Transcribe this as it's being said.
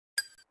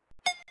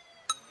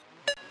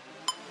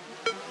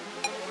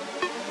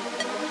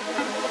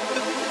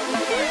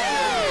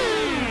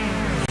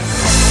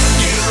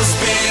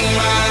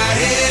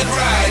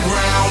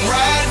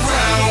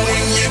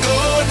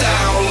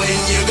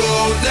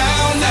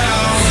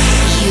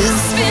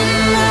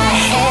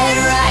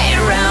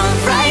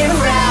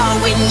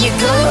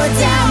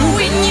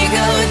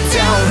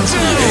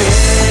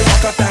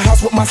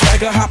my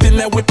swagger, hop in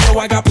that whip, yo,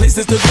 I got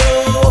places to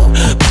go.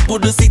 People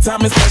to see,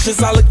 time is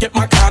precious. I look at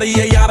my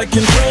Cartier out of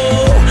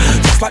control.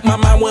 Just like my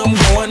mind where I'm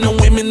going, the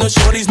women, the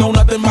shorties know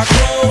nothing but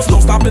clothes.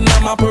 No stopping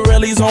at my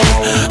Pirelli's on.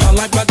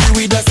 Unlike my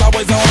jewelry, that's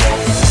always on.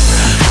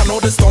 I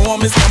know the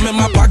storm is coming,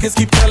 my pockets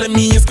keep telling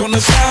me it's gonna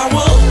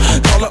shower.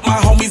 Call up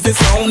my homies, it's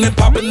on and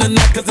popping the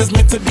night cause it's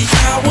meant to be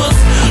ours.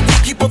 We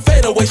keep a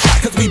fadeaway shot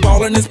cause we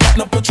ballin' this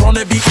platinum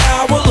Patron every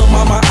hour. Look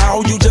mama,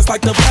 ow, you just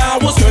like the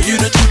flowers. Girl, you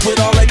the truth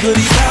with all that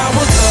goody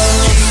powers.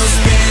 You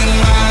spin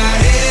my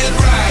head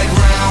right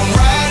round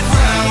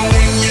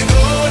when you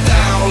go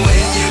down,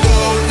 when you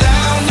go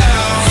down,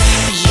 down.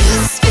 You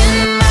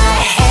spin my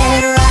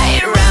head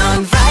right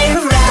round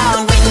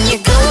when you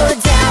go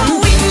down,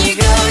 when you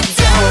go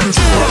down.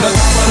 From the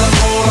top of the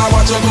pole, I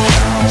watch her go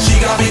down. She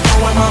got me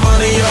throwing my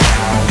money up.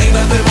 Ain't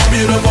nothing more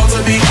beautiful to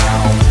be.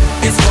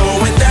 It's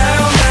going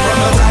down, down. From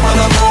the top of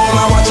the pole,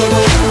 I watch her go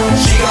down.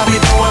 She got me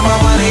throwing my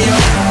money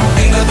up.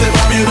 Ain't nothing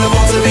more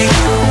beautiful to be.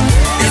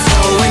 It's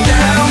going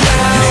down,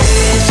 down.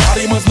 Yeah,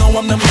 shawty must know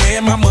I'm the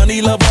man. My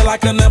money lover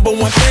like a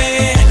 #1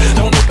 fan.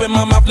 Don't open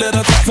my mouth, let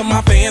her talk to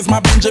my fans. My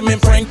Benjamin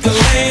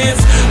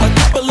Franklin's. A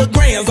couple of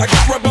grands, I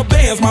got rubber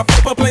bands. My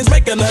paper planes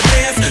making a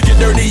dance. Get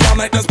dirty all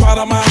night, that's part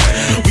of my.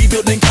 We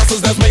building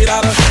castles that's made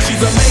out of.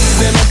 She's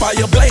amazing, on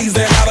fire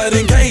blazing, hotter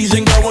than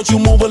Cajun. Girl, won't you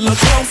move a little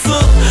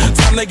closer?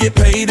 Time to get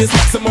paid, it's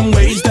maximum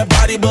wage. That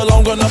body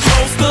belong on a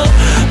poster.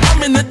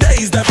 I'm in the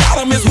days, that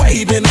bottom is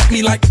waving at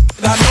me like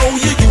I know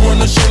you. You run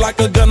the show like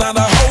a gun out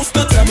of holster.